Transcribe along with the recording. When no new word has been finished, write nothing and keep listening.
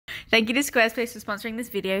Thank you to Squarespace for sponsoring this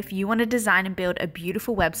video. If you want to design and build a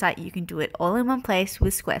beautiful website, you can do it all in one place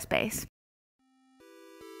with Squarespace.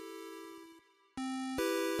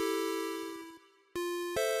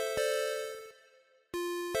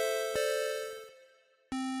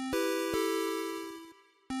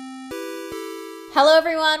 Hello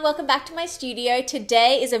everyone, welcome back to my studio.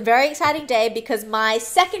 Today is a very exciting day because my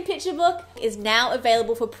second picture book is now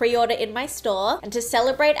available for pre-order in my store. And to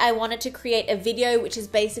celebrate, I wanted to create a video which is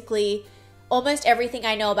basically almost everything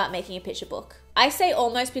I know about making a picture book. I say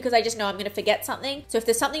almost because I just know I'm going to forget something. So if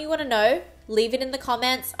there's something you want to know, leave it in the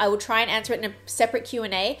comments. I will try and answer it in a separate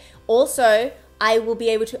Q&A. Also, I will be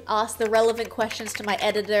able to ask the relevant questions to my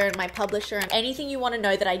editor and my publisher, and anything you want to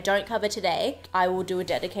know that I don't cover today, I will do a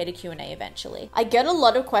dedicated Q&A eventually. I get a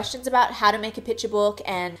lot of questions about how to make a picture book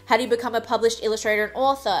and how do you become a published illustrator and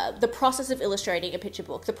author, the process of illustrating a picture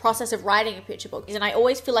book, the process of writing a picture book. And I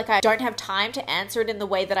always feel like I don't have time to answer it in the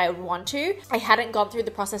way that I would want to. I hadn't gone through the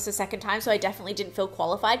process a second time, so I definitely didn't feel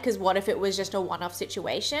qualified, because what if it was just a one-off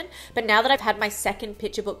situation? But now that I've had my second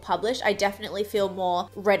picture book published, I definitely feel more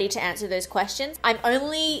ready to answer those questions. I'm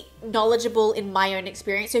only knowledgeable in my own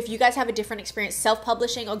experience, so if you guys have a different experience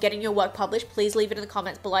self-publishing or getting your work published, please leave it in the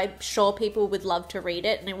comments below. I'm sure people would love to read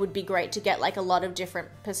it, and it would be great to get like a lot of different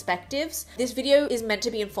perspectives. This video is meant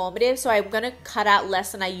to be informative, so I'm going to cut out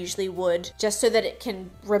less than I usually would, just so that it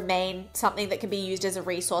can remain something that can be used as a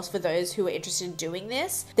resource for those who are interested in doing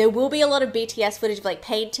this. There will be a lot of BTS footage of like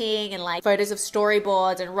painting and like photos of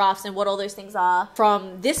storyboards and roughs and what all those things are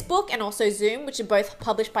from this book and also Zoom, which are both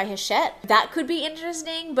published by Sept. That could be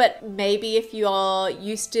interesting, but maybe if you're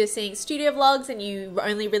used to seeing studio vlogs and you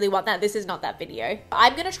only really want that, this is not that video.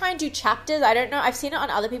 I'm gonna try and do chapters. I don't know, I've seen it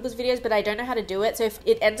on other people's videos, but I don't know how to do it. So if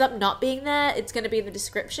it ends up not being there, it's gonna be in the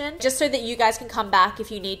description, just so that you guys can come back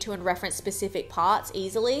if you need to and reference specific parts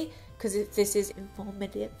easily. Because if this is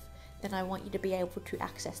informative, then I want you to be able to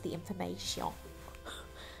access the information.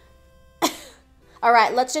 All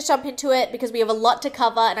right, let's just jump into it because we have a lot to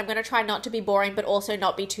cover, and I'm gonna try not to be boring, but also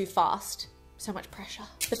not be too fast. So much pressure.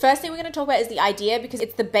 The first thing we're going to talk about is the idea, because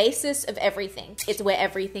it's the basis of everything. It's where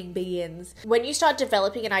everything begins. When you start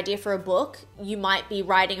developing an idea for a book, you might be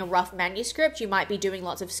writing a rough manuscript, you might be doing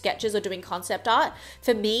lots of sketches or doing concept art.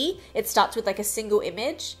 For me, it starts with like a single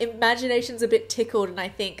image. Imagination's a bit tickled and I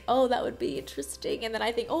think, oh, that would be interesting. And then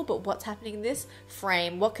I think, oh, but what's happening in this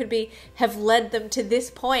frame? What could have led them to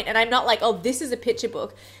this point? And I'm not like, oh, this is a picture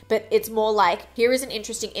book, but it's more like, here is an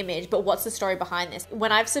interesting image, but what's the story behind this?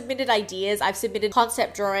 When I've submitted ideas, I've submitted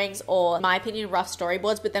concept drawings or, in my opinion, rough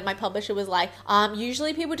storyboards, but then my publisher was like,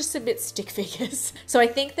 usually people just submit stick figures. So I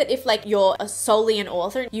think that if like you're solely an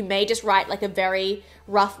author, you may just write like a very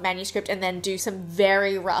rough manuscript and then do some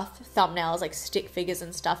very rough thumbnails, like stick figures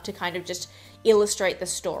and stuff, to kind of just illustrate the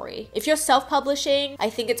story. If you're self-publishing,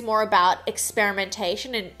 I think it's more about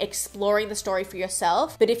experimentation and exploring the story for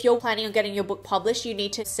yourself. But if you're planning on getting your book published, you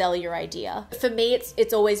need to sell your idea. For me,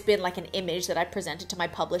 it's always been like an image that I presented to my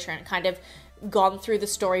publisher and kind of gone through the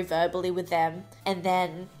story verbally with them, and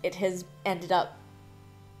then it has ended up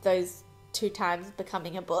those 2 times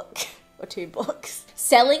becoming a book. Or 2 books.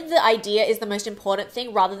 Selling the idea is the most important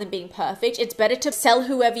thing rather than being perfect. It's better to sell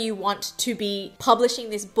whoever you want to be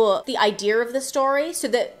publishing this book the idea of the story so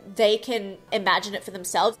that they can imagine it for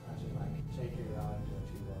themselves.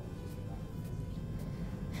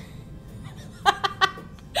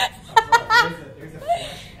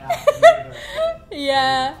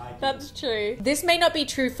 Yeah, that's true. This may not be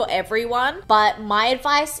true for everyone, but my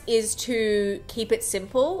advice is to keep it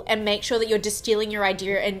simple and make sure that you're distilling your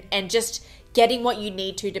idea and just getting what you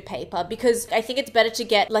need to paper, because I think it's better to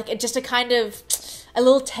get like just a kind of a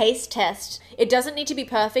little taste test. It doesn't need to be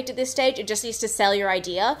perfect at this stage, it just needs to sell your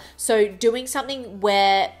idea. So doing something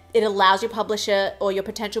where it allows your publisher or your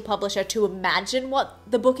potential publisher to imagine what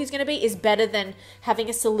the book is going to be is better than having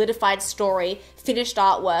a solidified story, finished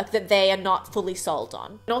artwork that they are not fully sold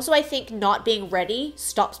on. And also I think not being ready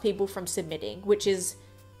stops people from submitting, which is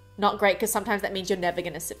not great, because sometimes that means you're never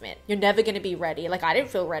going to submit. You're never going to be ready. Like, I didn't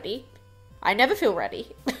feel ready. I never feel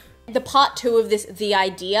ready. The part 2 of this, the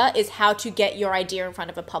idea, is how to get your idea in front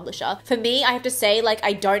of a publisher. For me, I have to say, like,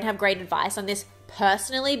 I don't have great advice on this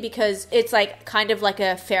personally, because it's like kind of like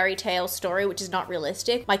a fairy tale story, which is not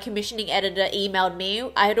realistic. My commissioning editor emailed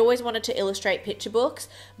me. I had always wanted to illustrate picture books,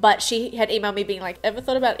 but she had emailed me being like, ever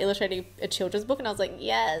thought about illustrating a children's book? And I was like,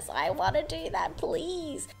 yes, I want to do that,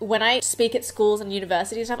 please. When I speak at schools and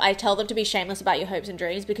universities and stuff, I tell them to be shameless about your hopes and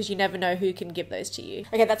dreams, because you never know who can give those to you.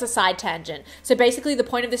 Okay, that's a side tangent. So basically the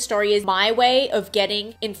point of this story is my way of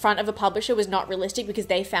getting in front of a publisher was not realistic because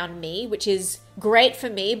they found me, which is great for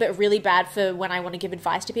me, but really bad for when I want to give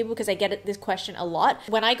advice to people, because I get this question a lot.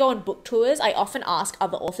 When I go on book tours, I often ask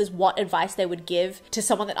other authors what advice they would give to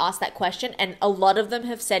someone that asked that question, and a lot of them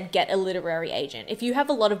have said get a literary agent. If you have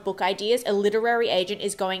a lot of book ideas, a literary agent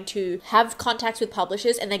is going to have contacts with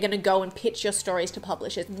publishers, and they're going to go and pitch your stories to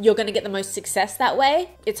publishers. You're going to get the most success that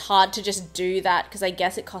way. It's hard to just do that because I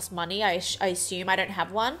guess it costs money. I assume. I don't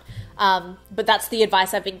have one. But that's the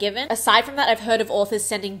advice I've been given. Aside from that, I've heard of authors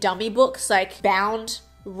sending dummy books, like bound,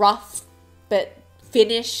 rough, but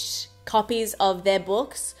finished copies of their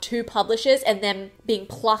books to publishers and then being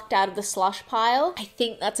plucked out of the slush pile. I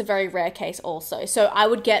think that's a very rare case also. So I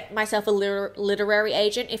would get myself a literary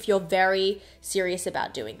agent if you're very serious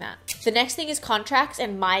about doing that. The next thing is contracts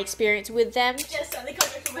and my experience with them. Just on the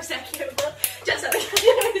contract for my second book. Just on the contract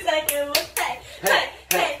for my second book.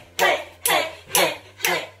 Hey.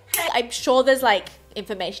 I'm sure there's like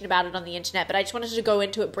information about it on the internet, but I just wanted to go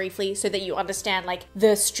into it briefly so that you understand like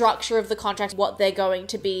the structure of the contract, what they're going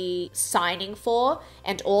to be signing for,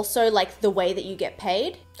 and also like the way that you get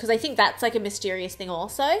paid, because I think that's like a mysterious thing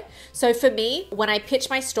also. So for me, when I pitch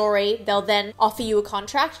my story, they'll then offer you a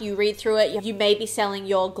contract. You read through it. You may be selling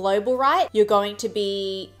your global right. You're going to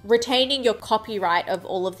be retaining your copyright of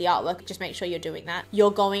all of the artwork. Just make sure you're doing that. You're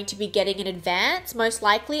going to be getting an advance, most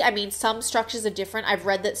likely. I mean, some structures are different. I've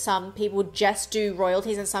read that some people just do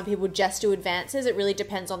royalties and some people just do advances. It really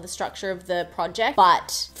depends on the structure of the project.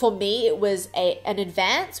 But for me, it was an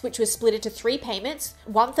advance, which was split into 3 payments.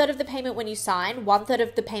 1/3 of the payment when you sign, 1/3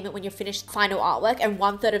 of the payment when you're finished final artwork, and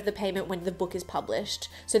 1/3 of the payment when the book is published.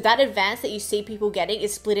 So that advance that you see people getting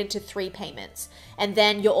is split into 3 payments. And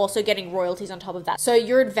then you're also getting royalties on top of that. So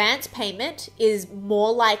your advance payment is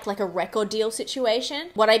more like a record deal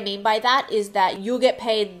situation. What I mean by that is that you'll get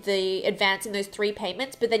paid the advance in those 3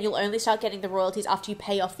 payments, but then you'll only start getting the royalties after you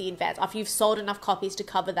pay off the advance, after you've sold enough copies to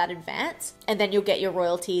cover that advance, and then you'll get your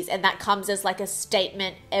royalties. And that comes as like a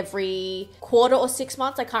statement every quarter or 6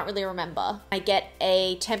 months. I can't really remember. I get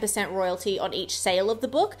a 10% royalty on each sale of the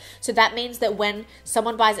book. So that means that when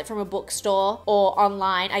someone buys it from a bookstore or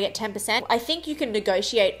online, I get 10%. I think you can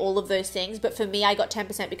negotiate all of those things, but for me, I got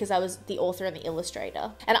 10% because I was the author and the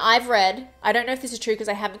illustrator. And I've read, I don't know if this is true because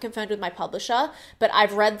I haven't confirmed with my publisher, but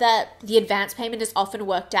I've read that the advance payment is often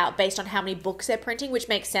worked out based on how many books they're printing, which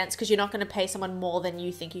makes sense because you're not going to pay someone more than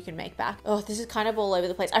you think you can make back. Oh, this is kind of all over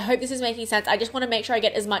the place. I hope this is making sense. I just want to make sure I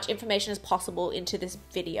get as much information as possible into this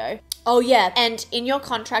video. Oh yeah, and in your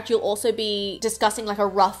contract, you'll also be discussing like a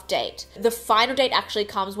rough date. The final date actually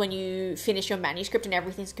comes when you finish your manuscript and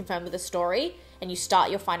everything's confirmed with the story and you start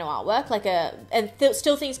your final artwork,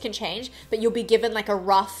 still things can change, but you'll be given like a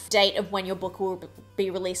rough date of when your book will be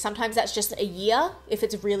released. Sometimes that's just a year if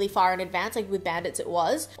it's really far in advance, like with Bandits it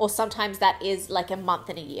was, or sometimes that is like a month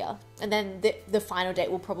and a year. And then the final date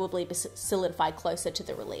will probably be solidified closer to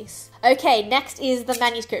the release. Okay, next is the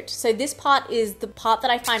manuscript. So this part is the part that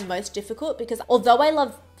I find most difficult because although I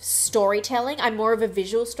love storytelling, I'm more of a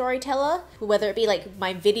visual storyteller, whether it be like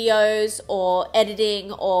my videos or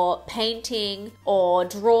editing or painting or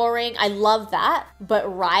drawing. I love that, but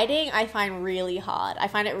writing I find really hard. I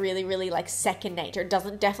find it really, really like second nature. It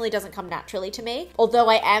definitely doesn't come naturally to me. Although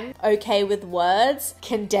I am okay with words,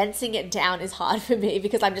 condensing it down is hard for me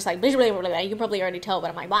because I'm just like, you can probably already tell, but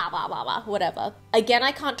I'm like, blah, blah, blah, blah, whatever. Again,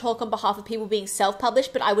 I can't talk on behalf of people being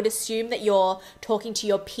self-published, but I would assume that you're talking to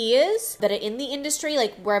your peers that are in the industry,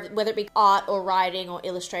 like whether it be art or writing or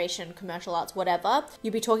illustration, commercial arts, whatever.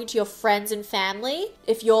 You'd be talking to your friends and family.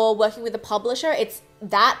 If you're working with a publisher, it's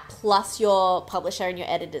that plus your publisher and your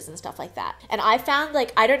editors and stuff like that. And I found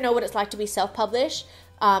like, I don't know what it's like to be self-published,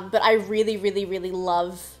 but I really, really, really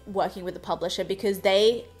love working with a publisher because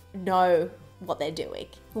they know what they're doing.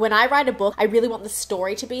 When I write a book, I really want the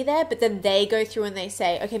story to be there, but then they go through and they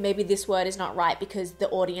say, okay, maybe this word is not right because the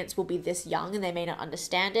audience will be this young and they may not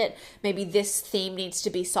understand it. Maybe this theme needs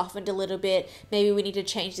to be softened a little bit. Maybe we need to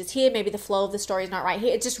change this here. Maybe the flow of the story is not right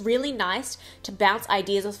here. It's just really nice to bounce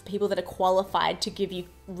ideas off people that are qualified to give you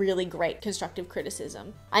really great constructive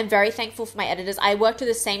criticism. I'm very thankful for my editors. I worked with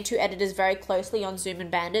the same 2 editors very closely on Zoom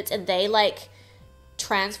and Bandits, and they like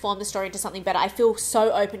transform the story into something better. I feel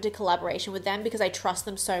so open to collaboration with them because I trust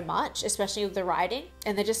them so much, especially with the writing,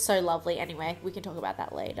 and they're just so lovely. Anyway, we can talk about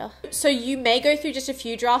that later. So you may go through just a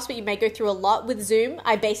few drafts, but you may go through a lot. With Zoom,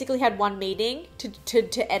 I basically had one meeting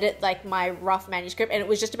to edit like my rough manuscript, and it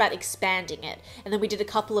was just about expanding it, and then we did a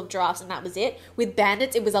couple of drafts and that was it. With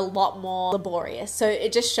Bandits, it was a lot more laborious, so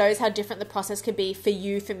it just shows how different the process could be for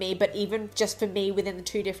you, for me, but even just for me within the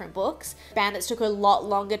 2 different books. Bandits took a lot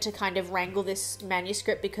longer to kind of wrangle this manuscript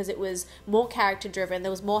manuscript because it was more character driven.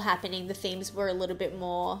 There was more happening. The themes were a little bit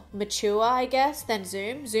more mature, I guess, than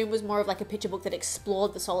Zoom. Zoom was more of like a picture book that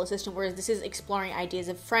explored the solar system, whereas this is exploring ideas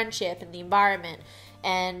of friendship and the environment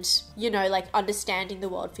and, you know, like understanding the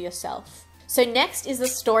world for yourself. So next is the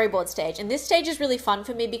storyboard stage, and this stage is really fun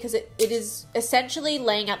for me because it is essentially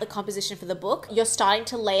laying out the composition for the book. You're starting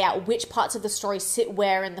to lay out which parts of the story sit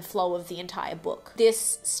where in the flow of the entire book.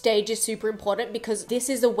 This stage is super important because this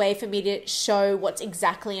is a way for me to show what's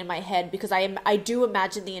exactly in my head, because I do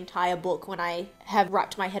imagine the entire book when I have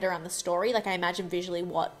wrapped my head around the story. Like I imagine visually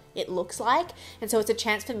what it looks like, and so it's a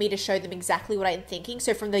chance for me to show them exactly what I'm thinking,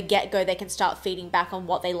 so from the get-go they can start feeding back on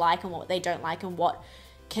what they like and what they don't like and what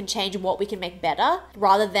can change and what we can make better,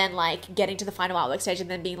 rather than like getting to the final artwork stage and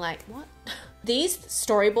then being like, what? These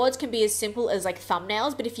storyboards can be as simple as like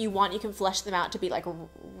thumbnails, but if you want, you can flesh them out to be like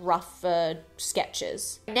rough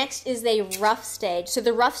sketches. Next is the rough stage. So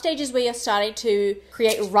the rough stage is where you're starting to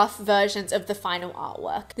create rough versions of the final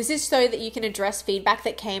artwork. This is so that you can address feedback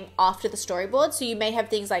that came after the storyboard. So you may have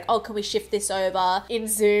things like, oh, can we shift this over? In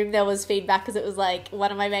Zoom, there was feedback because it was like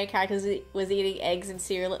one of my main characters was eating eggs and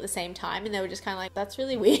cereal at the same time, and they were just kind of like, that's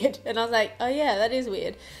really weird. And I was like, oh yeah, that is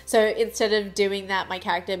weird. So instead of doing that, my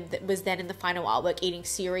character was then in the final artwork eating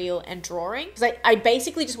cereal and drawing. Because I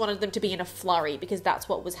basically just wanted them to be in a flurry because that's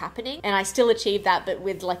what was happening, and I still achieved that, but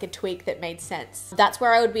with like a tweak that made sense. That's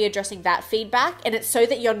where I would be addressing that feedback, and it's so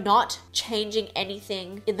that you're not changing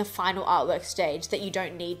anything in the final artwork stage that you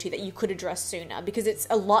don't need to, that you could address sooner, because it's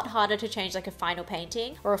a lot harder to change like a final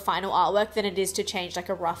painting or a final artwork than it is to change like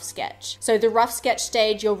a rough sketch. So the rough sketch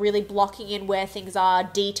stage, you're really blocking in where things are,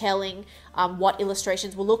 detailing what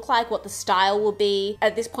illustrations will look like, what the style will be.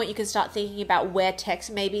 At this point, you can start thinking about where text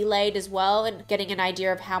may be laid as well, and getting an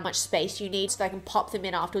idea of how much space you need so that I can pop them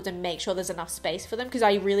in afterwards and make sure there's enough space for them, because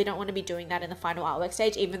I really don't want to be doing that in the final artwork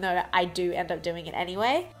stage, even though I do end up doing it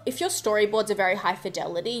anyway. If your storyboards are very high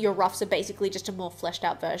fidelity, your roughs are basically just a more fleshed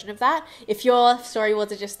out version of that. If your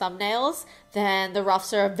storyboards are just thumbnails, then the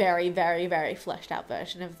roughs are a very, very, very fleshed out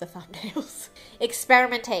version of the thumbnails.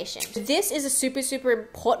 Experimentation. This is a super, super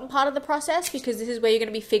important part of the process, because this is where you're going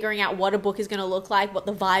to be figuring out what a book is going to look like, what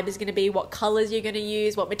the vibe is going to be, what colors you're going to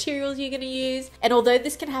use, what materials you're going to use. And although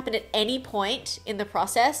this can happen at any point in the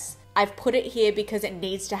process, I've put it here because it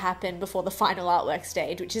needs to happen before the final artwork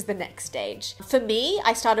stage, which is the next stage. For me,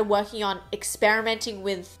 I started working on experimenting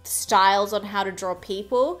with styles on how to draw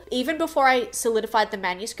people even before I solidified the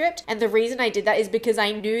manuscript. And the reason I did that is because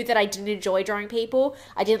I knew that I didn't enjoy drawing people.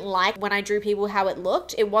 I didn't like when I drew people how it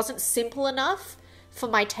looked. It wasn't simple enough for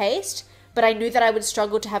my taste, but I knew that I would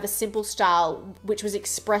struggle to have a simple style which was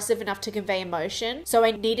expressive enough to convey emotion. So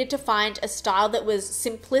I needed to find a style that was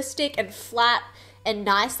simplistic and flat and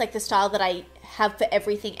nice, like the style that I have for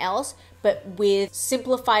everything else, but with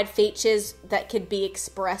simplified features that could be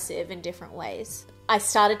expressive in different ways. I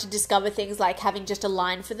started to discover things like having just a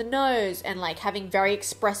line for the nose and like having very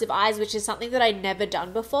expressive eyes, which is something that I'd never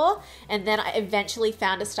done before. And then I eventually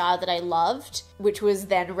found a style that I loved, which was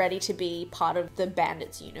then ready to be part of the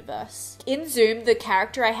Bandits universe. In Zoom, the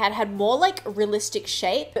character I had more like realistic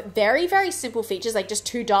shape, but very, very simple features, like just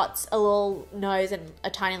 2 dots, a little nose and a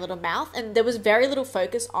tiny little mouth. And there was very little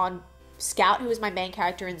focus on Scout, who was my main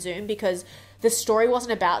character in Zoom, because the story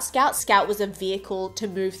wasn't about Scout. Scout was a vehicle to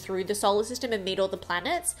move through the solar system and meet all the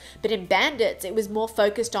planets. But in Bandits, it was more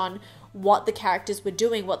focused on what the characters were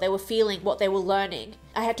doing, what they were feeling, what they were learning.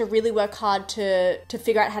 I had to really work hard to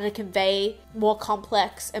figure out how to convey more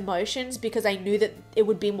complex emotions, because I knew that it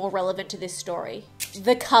would be more relevant to this story.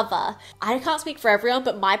 The cover. I can't speak for everyone,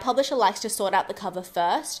 but my publisher likes to sort out the cover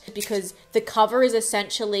first, because the cover is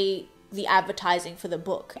essentially the advertising for the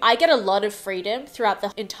book. I get a lot of freedom throughout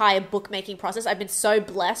the entire bookmaking process. I've been so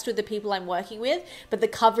blessed with the people I'm working with, but the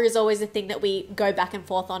cover is always the thing that we go back and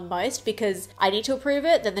forth on most, because I need to approve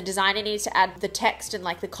it, then the designer needs to add the text and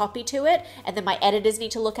like the copy to it, and then my editors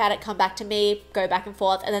need to look at it, come back to me, go back and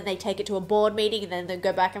forth, and then they take it to a board meeting, and then they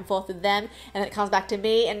go back and forth with them, and then it comes back to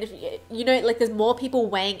me. And if, you know, like there's more people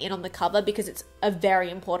weighing in on the cover because it's a very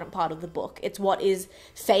important part of the book. It's what is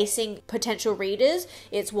facing potential readers.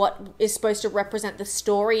 It's what is supposed to represent the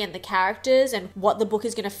story and the characters and what the book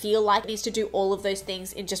is going to feel like. It needs to do all of those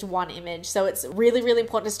things in just one image. So it's really, really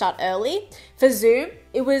important to start early. For Zoom,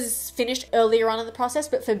 it was finished earlier on in the process,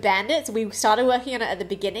 but for Bandits, we started working on it at the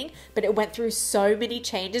beginning, but it went through so many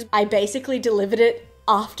changes. I basically delivered it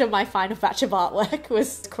after my final batch of artwork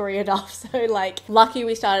was couriered off. So like, lucky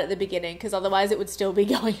we started at the beginning because otherwise it would still be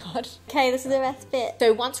going on. Okay, this is the best bit.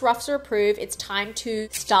 So once roughs are approved, it's time to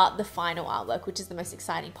start the final artwork, which is the most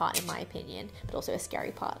exciting part in my opinion, but also a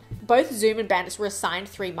scary part. Both Zoom and Bandits were assigned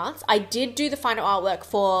 3 months. I did do the final artwork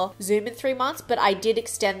for Zoom in 3 months, but I did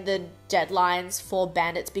extend the deadlines for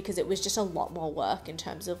Bandits because it was just a lot more work in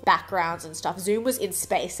terms of backgrounds and stuff. Zoom was in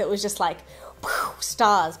space, so it was just like whew,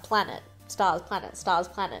 stars, planet, stars, planet, stars,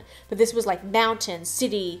 planet. But this was like mountain,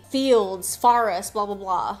 city, fields, forest, blah, blah,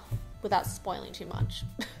 blah, without spoiling too much.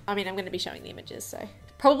 I mean, I'm going to be showing the images, so.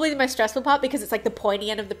 Probably the most stressful part because it's like the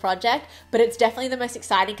pointy end of the project, but it's definitely the most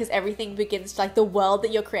exciting because everything begins to, like, the world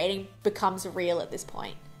that you're creating becomes real at this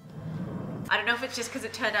point. I don't know if it's just because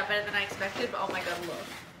it turned out better than I expected, but oh my god, look.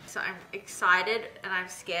 So I'm excited and I'm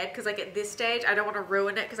scared because like at this stage, I don't want to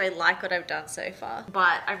ruin it because I like what I've done so far,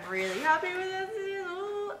 but I'm really happy with it.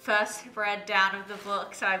 First spread down of the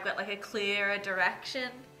book, so I've got like a clearer direction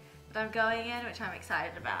that I'm going in, which I'm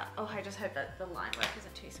excited about. Oh, I just hope that the line work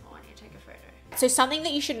isn't too small when you take a photo. So something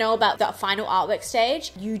that you should know about the final artwork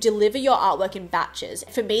stage, you deliver your artwork in batches.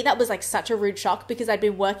 For me, that was like such a rude shock because I'd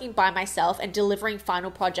been working by myself and delivering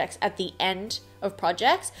final projects at the end of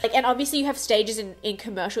projects. Like, and obviously you have stages in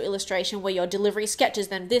commercial illustration where you're delivering sketches,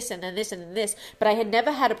 then this, and then this, and then this. But I had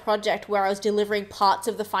never had a project where I was delivering parts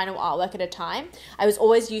of the final artwork at a time. I was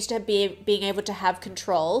always used to being able to have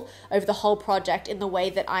control over the whole project in the way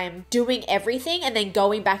that I'm doing everything and then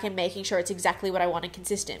going back and making sure it's exactly what I want and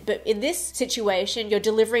consistent. But in this situation, you're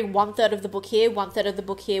delivering 1/3 of the book here, 1/3 of the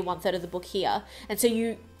book here, 1/3 of the book here. And so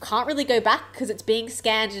you can't really go back because it's being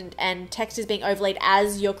scanned and text is being overlaid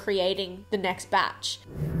as you're creating the next batch.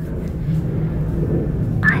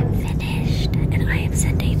 I'm finished and I am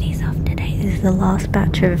sending these off today. This is the last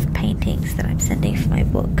batch of paintings that I'm sending for my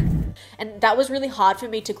book. And that was really hard for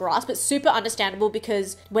me to grasp, but super understandable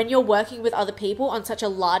because when you're working with other people on such a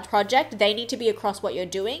large project, they need to be across what you're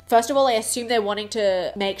doing. First of all, I assume they're wanting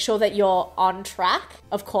to make sure that you're on track.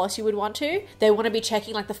 Of course you would want to. They want to be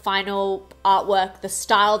checking like the final artwork, the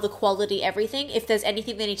style, the quality, everything. If there's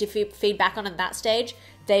anything they need to feed back on in that stage,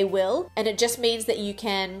 they will. And it just means that you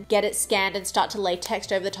can get it scanned and start to lay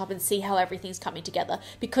text over the top and see how everything's coming together.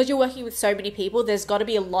 Because you're working with so many people, there's got to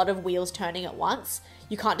be a lot of wheels turning at once.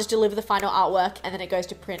 You can't just deliver the final artwork and then it goes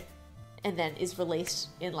to print and then is released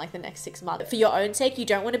in like the next 6 months. For your own sake, you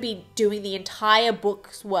don't want to be doing the entire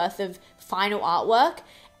book's worth of final artwork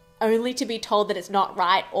only to be told that it's not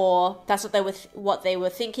right, or that's not what they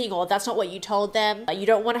were thinking, or that's not what you told them. You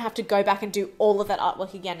don't want to have to go back and do all of that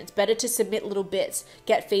artwork again. It's better to submit little bits,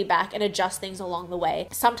 get feedback, and adjust things along the way.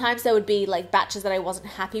 Sometimes there would be like batches that I wasn't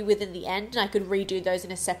happy with in the end, and I could redo those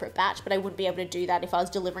in a separate batch, but I wouldn't be able to do that if I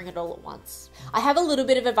was delivering it all at once. I have a little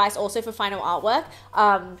bit of advice also for final artwork.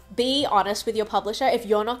 Be honest with your publisher. If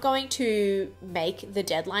you're not going to make the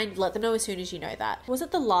deadline, let them know as soon as you know that. Was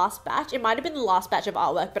it the last batch? It might have been the last batch of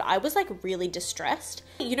artwork, but I was like really distressed.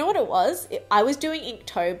 You know what it was? I was doing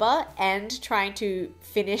Inktober and trying to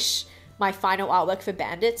finish my final artwork for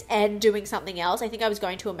Bandits and doing something else. I think I was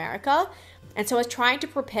going to America. And so I was trying to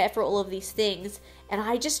prepare for all of these things and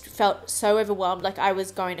I just felt so overwhelmed, like I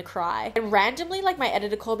was going to cry. And randomly, like my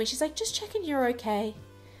editor called me, she's like, just checking you're okay.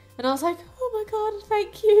 And I was like, oh my God,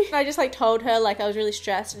 thank you. And I just like told her like I was really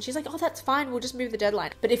stressed and she's like, oh, that's fine. We'll just move the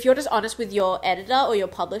deadline. But if you're just honest with your editor or your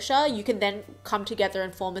publisher, you can then come together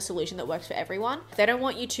and form a solution that works for everyone. If they don't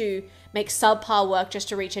want you to make subpar work just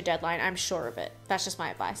to reach a deadline, I'm sure of it. That's just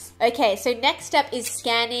my advice. Okay, so next step is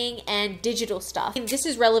scanning and digital stuff. And this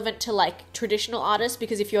is relevant to like traditional artists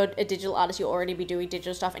because if you're a digital artist, you'll already be doing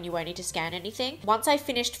digital stuff and you won't need to scan anything. Once I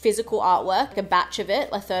finished physical artwork, a batch of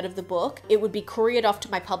it, 1/3 of the book, it would be couriered off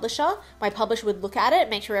to my publisher. My publisher would look at it,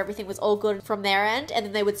 make sure everything was all good from their end, and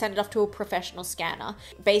then they would send it off to a professional scanner.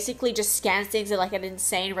 Basically just scans things at like an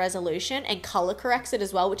insane resolution and color corrects it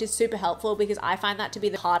as well, which is super helpful because I find that to be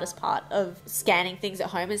the hardest part of scanning things at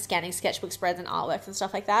home and scanning sketchbook spreads and artworks and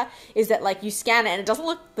stuff like that, is that like you scan it and it doesn't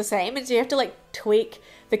look the same, and so you have to like tweak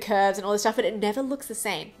the curves and all this stuff, but it never looks the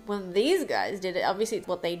same. When these guys did it, obviously it's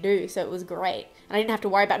what they do, so it was great. And I didn't have to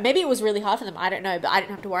worry about it. Maybe it was really hard for them, I don't know, but I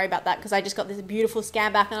didn't have to worry about that because I just got this beautiful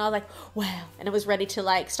scan back and I was like, wow. And it was ready to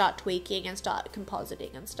like start tweaking and start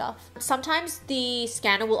compositing and stuff. Sometimes the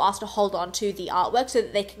scanner will ask to hold on to the artwork so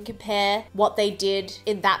that they can compare what they did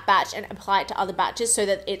in that batch and apply it to other batches so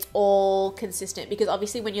that it's all consistent. Because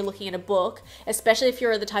obviously when you're looking at a book, especially if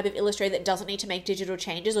you're the type of illustrator that doesn't need to make digital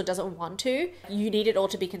changes or doesn't want to, you need it all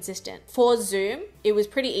to be consistent. For Zoom, it was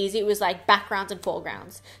pretty easy. It was like backgrounds and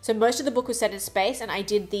foregrounds. So most of the book was set in space and I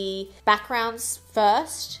did the backgrounds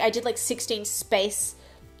first. I did like 16 space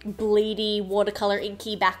bleedy watercolor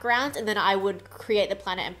inky backgrounds, and then I would create the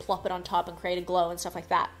planet and plop it on top and create a glow and stuff like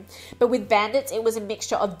that. But with Bandits, it was a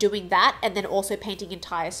mixture of doing that and then also painting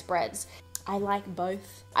entire spreads. I like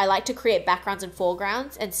both. I like to create backgrounds and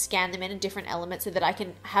foregrounds and scan them in different elements so that I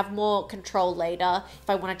can have more control later if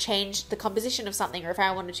I want to change the composition of something, or if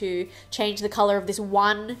I wanted to change the color of this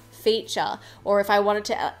one feature, or if I wanted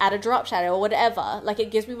to add a drop shadow or whatever. Like, it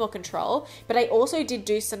gives me more control. But I also did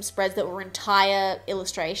do some spreads that were entire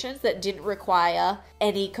illustrations that didn't require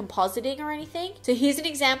any compositing or anything. So here's an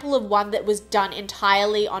example of one that was done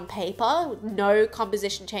entirely on paper, no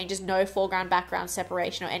composition changes, no foreground background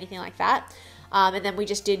separation or anything like that. And then we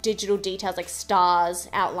just did digital details like stars,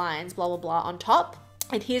 outlines, blah, blah, blah on top.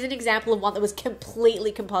 And here's an example of one that was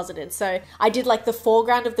completely composited. So I did like the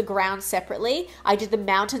foreground of the ground separately. I did the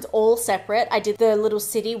mountains all separate. I did the little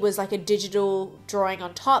city was like a digital drawing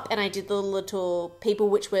on top. And I did the little people,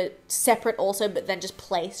 which were separate also, but then just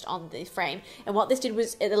placed on the frame. And what this did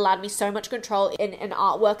was it allowed me so much control in an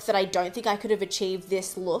artwork that I don't think I could have achieved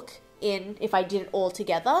this look in if I did it all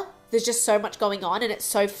together. There's just so much going on and it's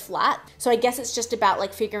so flat. So I guess it's just about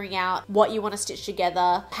like figuring out what you want to stitch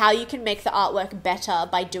together, how you can make the artwork better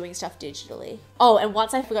by doing stuff digitally. Oh, and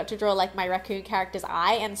once I forgot to draw like my raccoon character's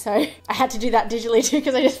eye, and so I had to do that digitally too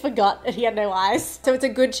because I just forgot that he had no eyes. So it's a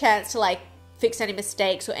good chance to like fix any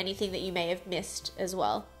mistakes or anything that you may have missed as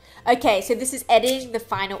well. Okay, so this is editing the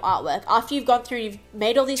final artwork. After you've gone through, you've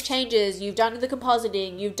made all these changes, you've done the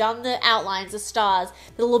compositing, you've done the outlines, the stars,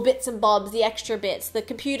 the little bits and bobs, the extra bits, the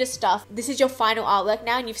computer stuff. This is your final artwork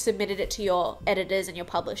now, and you've submitted it to your editors and your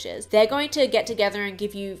publishers. They're going to get together and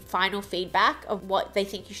give you final feedback of what they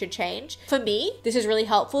think you should change. For me, this is really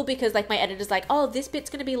helpful because like my editor's like, oh, this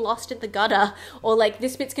bit's gonna be lost in the gutter, or like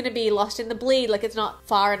this bit's gonna be lost in the bleed, like it's not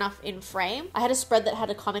far enough in frame. I had a spread that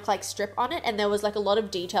had a comic-like strip on it, and there was like a lot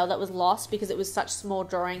of detail that was lost because it was such small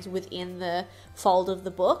drawings within the fold of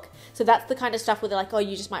the book. So that's the kind of stuff where they're like, oh,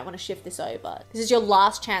 you just might want to shift this over. This is your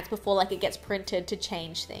last chance before like it gets printed to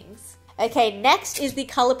change things. Okay, next is the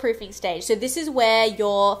color proofing stage. So this is where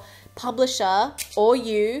your publisher or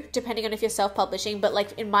you, depending on if you're self-publishing, but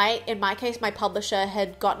like in my case, my publisher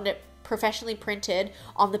had gotten it professionally printed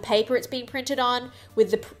on the paper it's being printed on,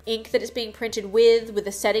 with the ink that it's being printed with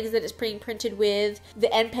the settings that it's being printed with.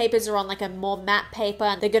 The end papers are on like a more matte paper,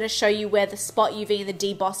 and they're going to show you where the spot UV and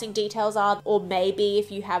the debossing details are, or maybe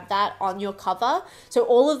if you have that on your cover. So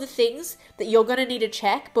all of the things that you're going to need to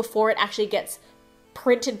check before it actually gets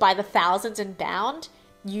printed by the thousands and bound,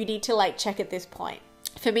 you need to like check at this point.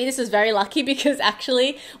 For me, this is very lucky because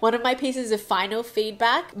actually one of my pieces of final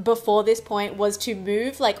feedback before this point was to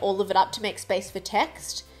move like all of it up to make space for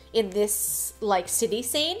text in this like city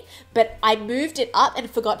scene, but I moved it up and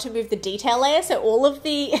forgot to move the detail layer. So all of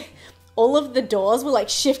the doors were like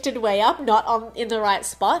shifted way up, not in the right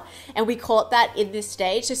spot. And we caught that in this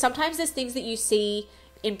stage. So sometimes there's things that you see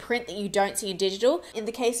in print that you don't see in digital. In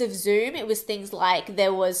the case of Zoom, it was things like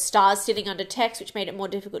there was stars sitting under text, which made it more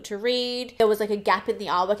difficult to read. There was like a gap in the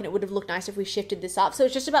artwork, and it would have looked nice if we shifted this up. So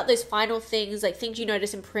it's just about those final things, like things you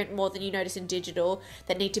notice in print more than you notice in digital,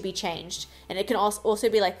 that need to be changed. And it can also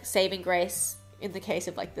be like saving grace in the case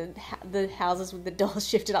of like the houses with the doors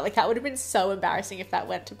shifted up. Like that would have been so embarrassing if that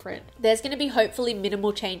went to print. There's going to be hopefully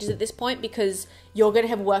minimal changes at this point because you're going to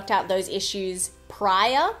have worked out those issues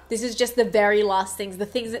prior. This is just the very last things, the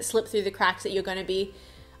things that slip through the cracks that you're going to be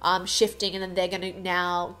shifting, and then they're going to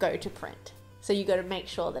now go to print. So you got to make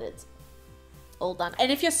sure that it's all done.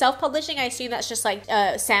 And if you're self-publishing, I assume that's just like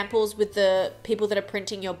samples with the people that are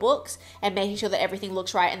printing your books and making sure that everything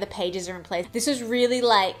looks right and the pages are in place. This is really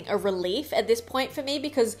like a relief at this point for me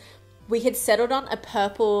because we had settled on a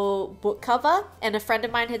purple book cover, and a friend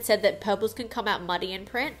of mine had said that purples can come out muddy in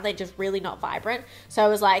print. They're just really not vibrant. So I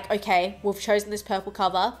was like, okay, we've chosen this purple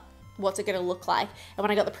cover. What's it going to look like? And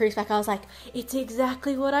when I got the proofs back, I was like, it's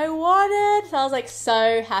exactly what I wanted. So I was like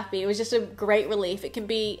so happy. It was just a great relief. It can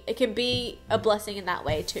be a blessing in that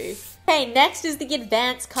way too. Okay, next is the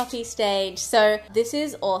advanced copy stage. So this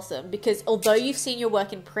is awesome because although you've seen your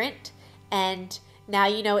work in print and now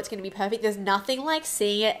you know it's going to be perfect, there's nothing like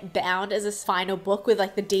seeing it bound as a final book with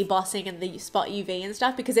like the debossing and the spot UV and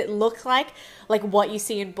stuff, because it looks like what you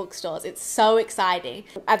see in bookstores. It's so exciting.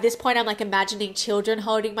 At this point, I'm like imagining children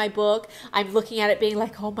holding my book. I'm looking at it being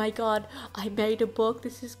like, oh my God, I made a book.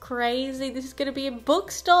 This is crazy. This is going to be in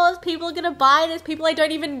bookstores. People are going to buy this. People I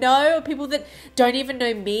don't even know, or people that don't even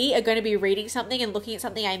know me are going to be reading something and looking at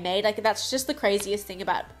something I made. Like that's just the craziest thing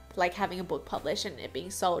about like having a book published and it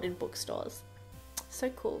being sold in bookstores. So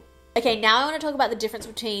cool. Okay, now I want to talk about the difference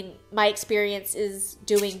between my experiences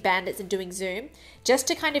doing Bandits and doing Zoom, just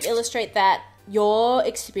to kind of illustrate that your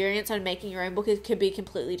experience on making your own book could be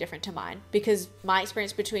completely different to mine, because my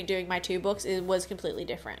experience between doing my 2 books was completely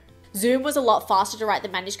different. Zoom was a lot faster to write the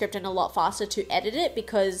manuscript and a lot faster to edit it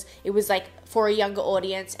because it was like for a younger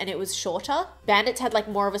audience and it was shorter. Bandits had like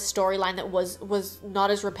more of a storyline that was not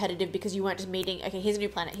as repetitive because you weren't just meeting, okay, here's a new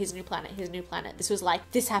planet, here's a new planet, here's a new planet. This was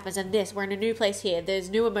like, this happens and this, we're in a new place here, there's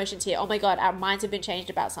new emotions here, oh my god, our minds have been changed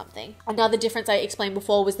about something. Another difference I explained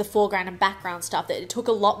before was the foreground and background stuff, that it took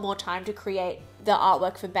a lot more time to create the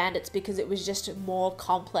artwork for Bandits because it was just more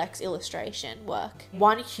complex illustration work.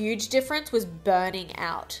 One huge difference was burning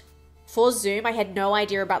out. For Zoom, I had no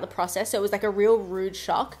idea about the process, so it was like a real rude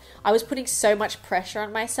shock. I was putting so much pressure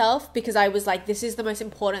on myself because I was like, this is the most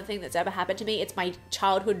important thing that's ever happened to me. It's my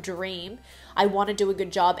childhood dream. I want to do a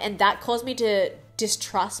good job. And that caused me to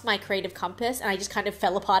distrust my creative compass, and I just kind of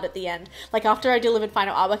fell apart at the end. Like after I delivered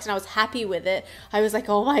final artworks and I was happy with it, I was like,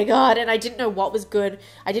 oh my god, and I didn't know what was good.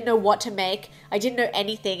 I didn't know what to make. I didn't know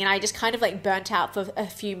anything, and I just kind of like burnt out for a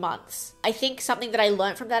few months. I think something that I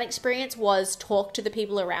learned from that experience was talk to the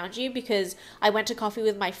people around you, because I went to coffee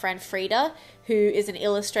with my friend Frida, who is an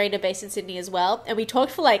illustrator based in Sydney as well, and we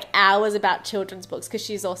talked for like hours about children's books because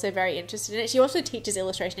she's also very interested in it. She also teaches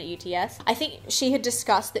illustration at UTS. I think she had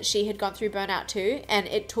discussed that she had gone through burnout too, and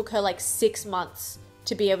it took her like 6 months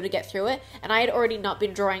to be able to get through it, and I had already not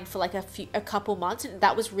been drawing for like a couple months, and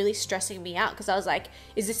that was really stressing me out because I was like,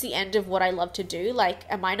 is this the end of what I love to do?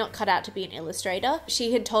 Like, am I not cut out to be an illustrator?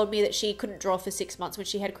 She had told me that she couldn't draw for 6 months when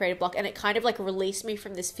she had creative block, and it kind of like released me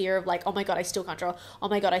from this fear of like, oh my god, I still can't draw, oh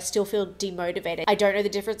my god, I still feel demotivated, I don't know the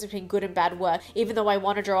difference between good and bad work, even though I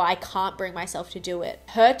want to draw, I can't bring myself to do it.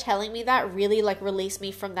 Her telling me that really like released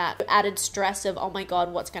me from that added stress of, oh my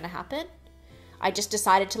god, what's going to happen? I just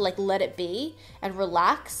decided to like let it be and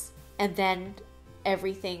relax, and then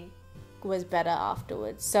everything was better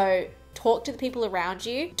afterwards. So talk to the people around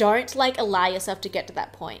you. Don't like allow yourself to get to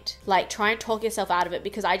that point. Like try and talk yourself out of it,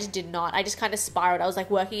 because I just did not. I just kind of spiraled. I was like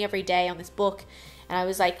working every day on this book, and I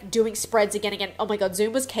was like doing spreads again. Oh my god,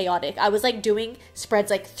 Zoom was chaotic. I was like doing spreads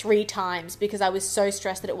like 3 times because I was so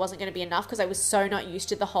stressed that it wasn't going to be enough, because I was so not used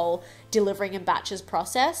to the whole delivering in batches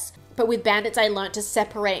process. But with Bandits, I learned to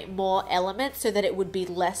separate more elements so that it would be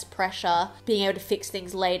less pressure, being able to fix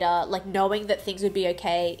things later, like knowing that things would be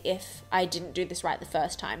okay if I didn't do this right the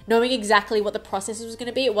first time. Knowing exactly what the process was going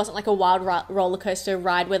to be. It wasn't like a wild roller coaster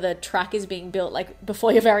ride where the track is being built like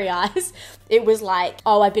before your very eyes. It was like,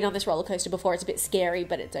 oh, I've been on this roller coaster before. It's a bit scary,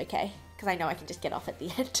 but it's okay because I know I can just get off at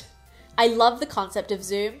the end. I love the concept of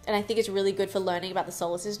Zoom, and I think it's really good for learning about the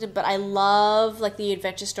solar system, but I love like the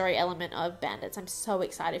adventure story element of Bandits. I'm so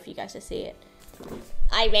excited for you guys to see it.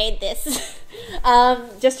 I made this.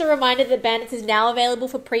 Just a reminder that Bandits is now available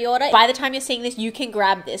for pre-order. By the time you're seeing this, you can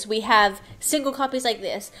grab this. We have single copies like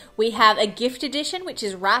this. We have a gift edition, which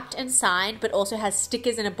is wrapped and signed, but also has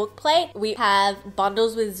stickers and a book plate. We have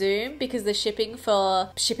bundles with Zoom, because the shipping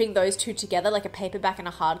for shipping those 2 together, like a paperback and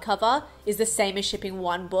a hardcover, is the same as shipping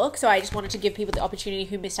 1 book. So I just wanted to give people the opportunity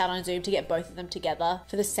who missed out on Zoom to get both of them together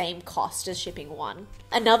for the same cost as shipping 1.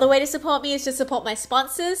 Another way to support me is to support my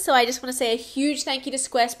sponsors. So I just want to say a huge thank you to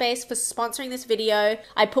Squarespace for sponsoring this video.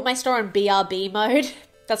 I put my store on BRB mode.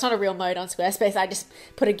 That's not a real mode on Squarespace. I just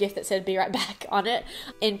put a gift that said "Be right back" on it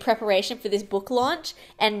in preparation for this book launch.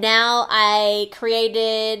 And now I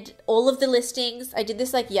created all of the listings. I did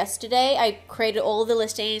this like yesterday. I created all of the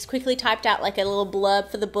listings, quickly typed out like a little blurb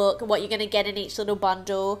for the book, what you're going to get in each little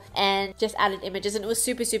bundle, and just added images. And it was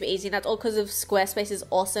super, super easy. And that's all because of Squarespace's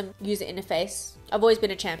awesome user interface. I've always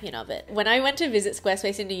been a champion of it. When I went to visit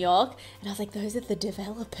Squarespace in New York, and I was like, those are the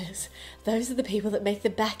developers. Those are the people that make the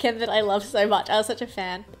back end that I love so much. I was such a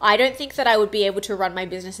fan. I don't think that I would be able to run my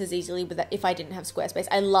business as easily with that if I didn't have Squarespace.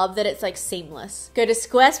 I love that it's like seamless. Go to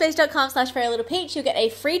squarespace.com/furrylittlepeach. You'll get a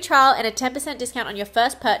free trial and a 10% discount on your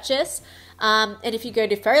first purchase. And if you go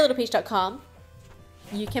to furrylittlepeach.com,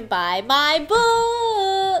 you can buy my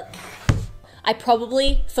book. I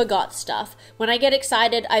probably forgot stuff. When I get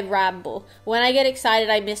excited, I ramble. When I get excited,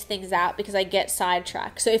 I miss things out because I get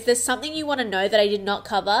sidetracked. So if there's something you want to know that I did not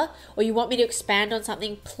cover, or you want me to expand on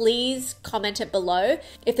something, please comment it below.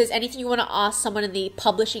 If there's anything you want to ask someone in the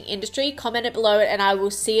publishing industry, comment it below and I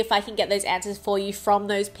will see if I can get those answers for you from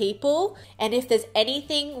those people. And if there's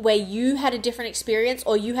anything where you had a different experience,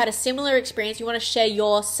 or you had a similar experience, you want to share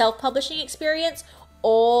your self-publishing experience,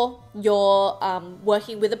 or your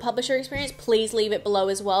working with a publisher experience, please leave it below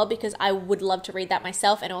as well, because I would love to read that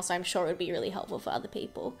myself, and also I'm sure it would be really helpful for other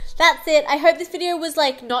people. That's it. I hope this video was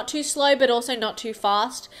like not too slow but also not too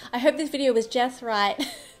fast. I hope this video was just right.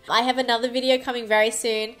 I have another video coming very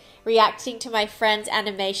soon reacting to my friend's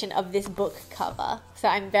animation of this book cover. So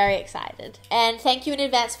I'm very excited. And thank you in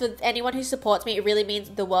advance for anyone who supports me. It really means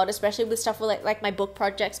the world, especially with stuff like my book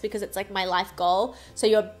projects, because it's like my life goal. So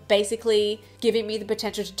you're basically giving me the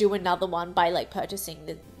potential to do another one by like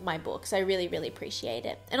purchasing my books. I really, really appreciate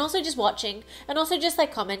it. And also just watching and also just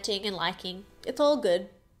like commenting and liking. It's all good.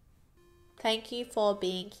 Thank you for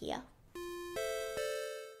being here.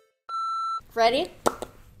 Ready?